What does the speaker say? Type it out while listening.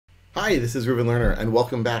Hi, this is Ruben Lerner, and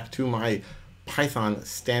welcome back to my Python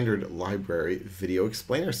Standard Library Video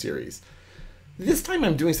Explainer series. This time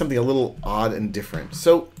I'm doing something a little odd and different.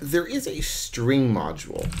 So there is a string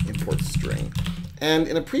module, import string, and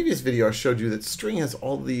in a previous video I showed you that string has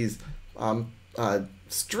all these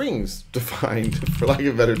strings defined, for lack of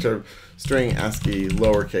a better term, string, ASCII,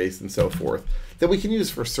 lowercase, and so forth, that we can use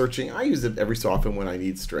for searching. I use it every so often when I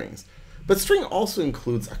need strings. But string also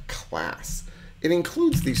includes a class. It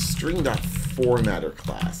includes the string.Formatter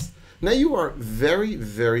class. Now you are very,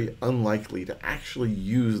 very unlikely to actually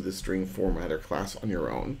use the string.Formatter class on your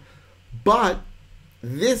own, but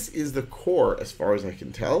this is the core, as far as I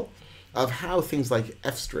can tell, of how things like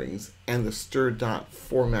f-strings and the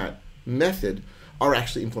str.format method are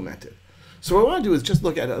actually implemented. So what I want to do is just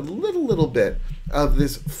look at a little bit of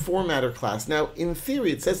this formatter class. Now, in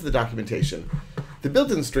theory, it says in the documentation, the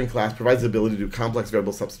built-in string class provides the ability to do complex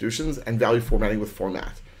variable substitutions and value formatting with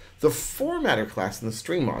format. The formatter class in the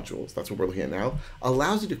string modules, that's what we're looking at now,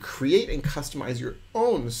 allows you to create and customize your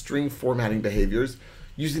own string formatting behaviors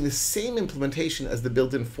using the same implementation as the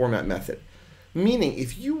built-in format method. Meaning,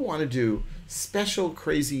 if you want to do special,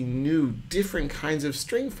 crazy, new, different kinds of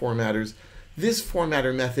string formatters, this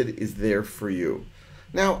formatter method is there for you.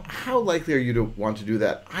 Now, how likely are you to want to do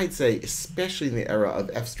that? I'd say, especially in the era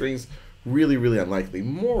of f-strings, really, really unlikely.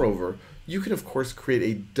 Moreover, you can of course create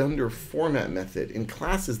a dunder format method in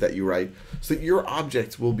classes that you write so that your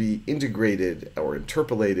objects will be integrated or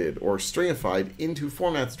interpolated or stringified into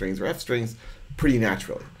format strings or f-strings pretty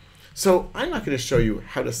naturally. So I'm not going to show you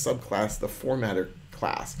how to subclass the formatter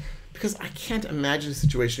class because I can't imagine a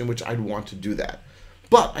situation in which I'd want to do that.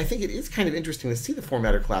 But I think it is kind of interesting to see the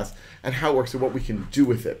formatter class and how it works and what we can do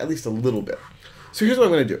with it, at least a little bit. So here's what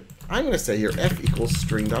I'm going to do. I'm going to say here f equals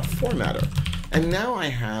string.Formatter. And now I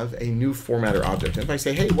have a new formatter object. And if I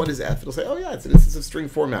say, hey, what is f? It'll say, oh yeah, it's an instance of string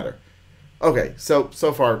formatter. Okay, so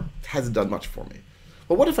far it hasn't done much for me.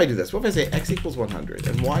 Well, what if I do this? What if I say x equals 100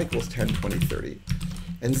 and y equals 10, 20, 30?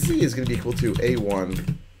 And z is going to be equal to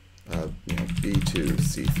a1, b2,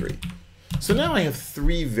 c3. So now I have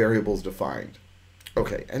three variables defined.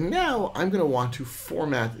 Okay, and now I'm going to want to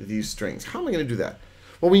format these strings. How am I going to do that?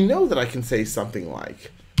 Well, we know that I can say something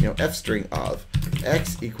like, f string of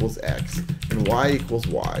x equals x, and y equals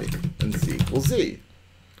y, and z equals z.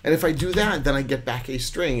 And if I do that, then I get back a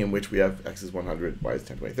string in which we have x is 100, y is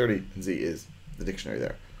 10, 20, 30, and z is the dictionary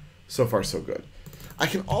there. So far, so good. I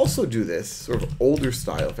can also do this sort of older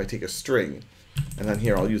style if I take a string, and then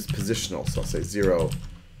here I'll use positional, so I'll say 0,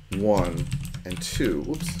 1, and 2,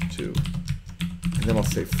 oops, 2, and then I'll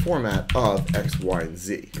say format of x, y, and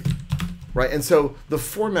z. Right, and so the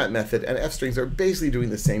format method and f-strings are basically doing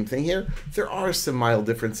the same thing here. There are some mild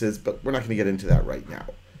differences, but we're not going to get into that right now.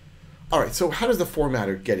 All right, so how does the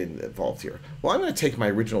formatter get involved here? Well, I'm going to take my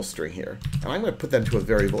original string here, and I'm going to put that into a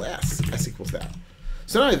variable s equals that.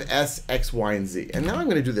 So now I have s, x, y, and z. And now I'm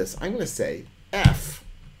going to do this. I'm going to say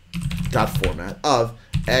f.format of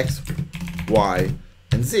x, y,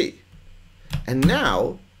 and z. And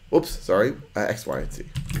now, x, y, and z.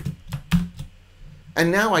 And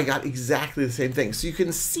now I got exactly the same thing. So you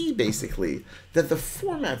can see basically that the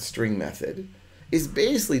format string method is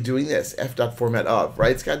basically doing this, f.format of,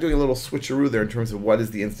 right? It's got doing a little switcheroo there in terms of what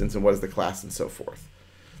is the instance and what is the class and so forth.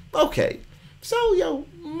 Okay, so,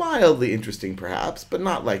 mildly interesting perhaps, but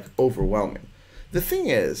not like overwhelming. The thing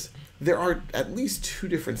is, there are at least two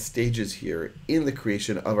different stages here in the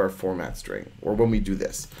creation of our format string, or when we do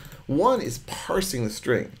this. One is parsing the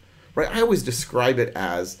string, right? I always describe it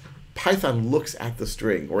as Python looks at the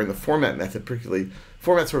string, or in the format method particularly,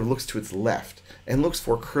 format sort of looks to its left and looks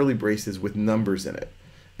for curly braces with numbers in it.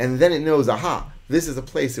 And then it knows, aha, this is a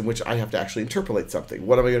place in which I have to actually interpolate something.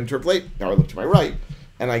 What am I going to interpolate? Now I look to my right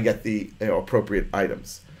and I get the appropriate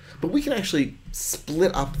items. But we can actually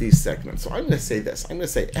split up these segments. So I'm going to say this. I'm going to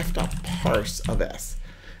say f.parse of s.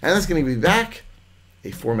 And that's going to be back a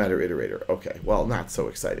formatter iterator. Okay, well, not so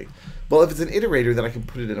exciting. Well, if it's an iterator, then I can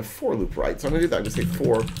put it in a for loop, right? So I'm going to do that. I'm going to say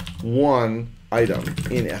for one item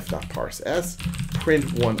in f.parse s,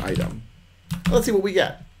 print one item. Let's see what we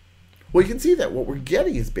get. Well, you can see that what we're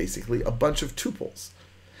getting is basically a bunch of tuples.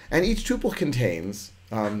 And each tuple contains,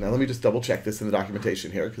 now let me just double check this in the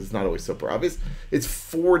documentation here because it's not always super obvious. It's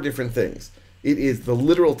four different things. It is the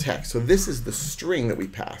literal text. So this is the string that we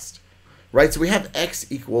passed. Right, so we have x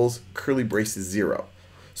equals curly braces 0.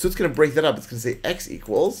 So it's going to break that up. It's going to say x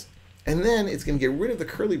equals, and then it's going to get rid of the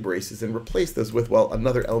curly braces and replace those with, well,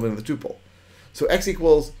 another element of the tuple. So x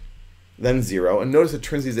equals, then 0. And notice it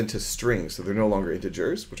turns these into strings, so they're no longer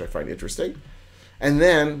integers, which I find interesting. And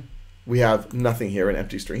then we have nothing here, an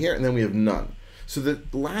empty string here, and then we have none. So the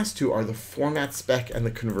last two are the format spec and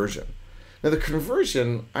the conversion. Now the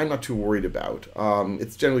conversion, I'm not too worried about.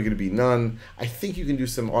 It's generally going to be none. I think you can do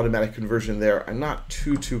some automatic conversion there. I'm not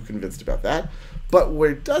too convinced about that. But where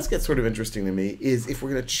it does get sort of interesting to me is if we're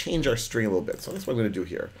going to change our string a little bit. So that's what I'm going to do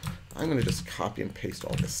here. I'm going to just copy and paste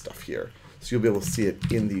all this stuff here. So you'll be able to see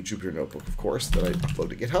it in the Jupyter Notebook, of course, that I upload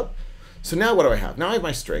to GitHub. So now what do I have? Now I have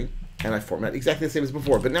my string, and I format exactly the same as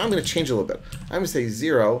before. But now I'm going to change it a little bit. I'm going to say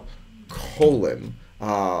 0,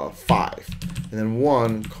 5, and then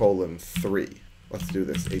 1, 3. Let's do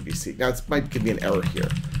this, ABC. Now it might give me an error here.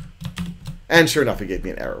 And sure enough, it gave me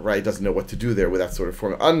an error, right? It doesn't know what to do there with that sort of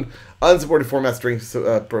format. Unsupported format string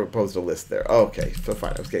proposed a list there. Okay, so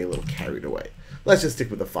fine. I was getting a little carried away. Let's just stick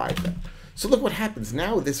with the 5 then. So look what happens.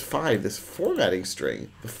 Now this 5, this formatting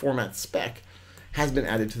string, the format spec, has been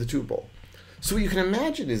added to the tuple. So what you can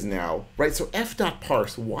imagine is now, right, so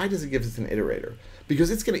f.parse, why does it give us an iterator?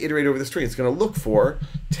 Because it's going to iterate over the string. It's going to look for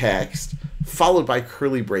text followed by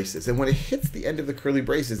curly braces. And when it hits the end of the curly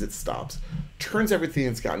braces, it stops, turns everything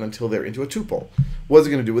it's gotten until they're into a tuple. What's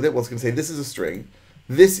it going to do with it? Well, it's going to say this is a string.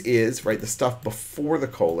 This is, right, the stuff before the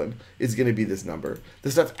colon is going to be this number.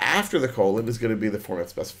 The stuff after the colon is going to be the format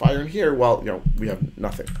specifier. And here, well, you know, we have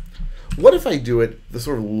nothing. What if I do it the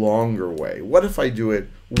sort of longer way? What if I do it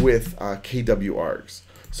with KW args?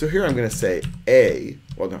 So here I'm going to say A,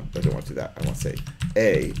 well, no, I don't want to do that. I want to say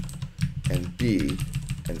A and B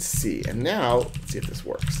and C. And now, let's see if this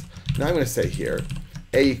works. Now I'm going to say here,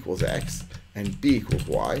 A equals X, and B equals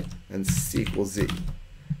Y, and C equals Z.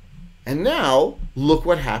 And now, look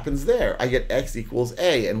what happens there. I get X equals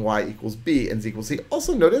A, and Y equals B, and Z equals C.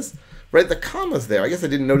 Also notice, right, the comma's there. I guess I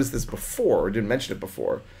didn't notice this before, or didn't mention it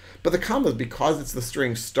before. But the comma, because it's the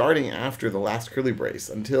string starting after the last curly brace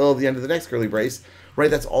until the end of the next curly brace,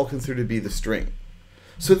 right, that's all considered to be the string.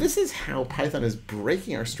 So this is how Python is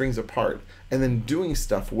breaking our strings apart and then doing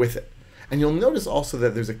stuff with it. And you'll notice also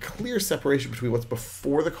that there's a clear separation between what's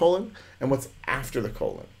before the colon and what's after the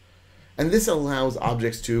colon. And this allows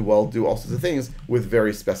objects to, well, do all sorts of things with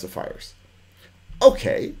various specifiers.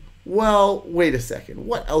 Okay, well, wait a second.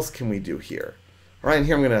 What else can we do here? All right, and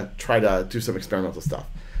here I'm going to try to do some experimental stuff.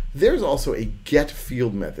 There's also a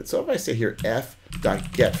getField method. So if I say here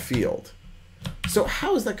f.getField, so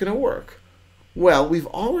how is that going to work? Well, we've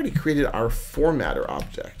already created our formatter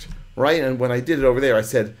object, right? And when I did it over there, I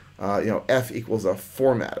said, f equals a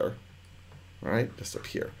formatter, right? Just up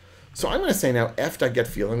here. So I'm going to say now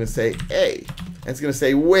f.getField. I'm going to say A, and it's going to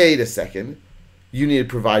say, wait a second, you need to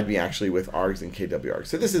provide me actually with args and KW args.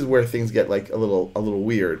 So this is where things get like a little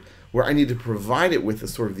weird, where I need to provide it with the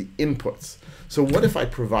sort of the inputs. So what if I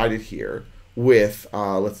provide it here with,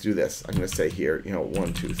 let's do this. I'm going to say here,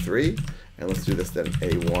 1, 2, 3, and let's do this then,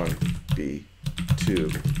 A1, B2,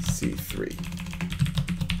 C3.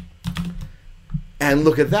 And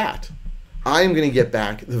look at that. I'm going to get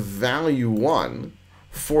back the value 1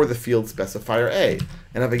 for the field specifier A.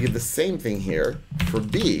 And if I give the same thing here for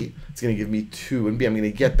B, it's going to give me 2 and B. I'm going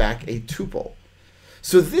to get back a tuple.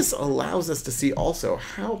 So this allows us to see also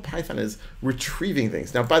how Python is retrieving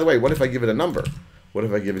things. Now, by the way, what if I give it a number? What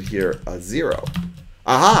if I give it here a 0?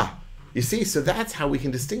 Aha! You see, so that's how we can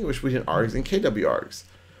distinguish between args and KW args,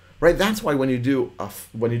 right? That's why when you do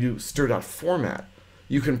str.format,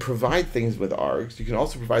 you can provide things with args. You can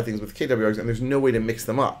also provide things with KW args, and there's no way to mix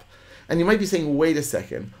them up. And you might be saying, wait a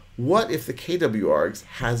second, what if the KW args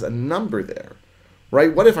has a number there,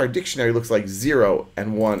 right? What if our dictionary looks like 0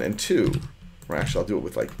 and 1 and 2? Or actually, I'll do it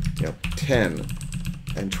with like 10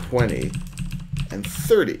 and 20 and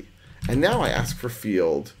 30. And now I ask for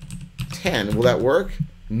field 10. Will that work?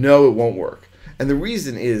 No, it won't work. And the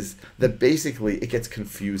reason is that basically it gets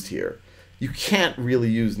confused here. You can't really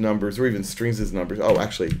use numbers or even strings as numbers. Oh,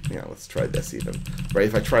 actually, let's try this even. Right?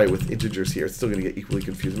 If I try it with integers here, it's still going to get equally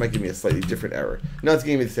confused. It might give me a slightly different error. No, it's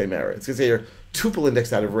giving me the same error. It's going to say your tuple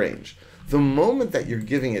index out of range. The moment that you're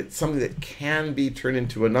giving it something that can be turned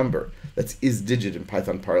into a number, that's is-digit in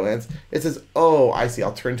Python parlance, it says, oh, I see,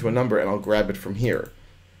 I'll turn to a number and I'll grab it from here.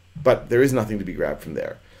 But there is nothing to be grabbed from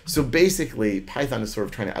there. So basically, Python is sort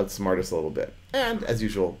of trying to outsmart us a little bit. And as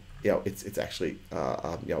usual, it's actually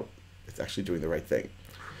doing the right thing.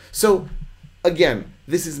 So again,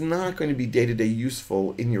 this is not going to be day-to-day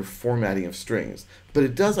useful in your formatting of strings, but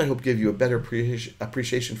it does, I hope, give you a better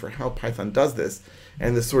appreciation for how Python does this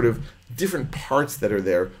and the sort of different parts that are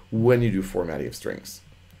there when you do formatting of strings.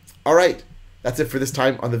 All right, that's it for this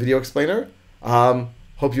time on the Video Explainer.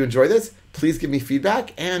 Hope you enjoy this. Please give me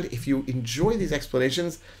feedback, and if you enjoy these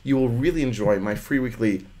explanations, you will really enjoy my free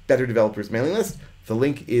weekly Better Developers mailing list. The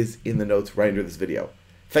link is in the notes right under this video.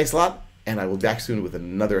 Thanks a lot, and I will be back soon with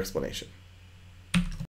another explanation.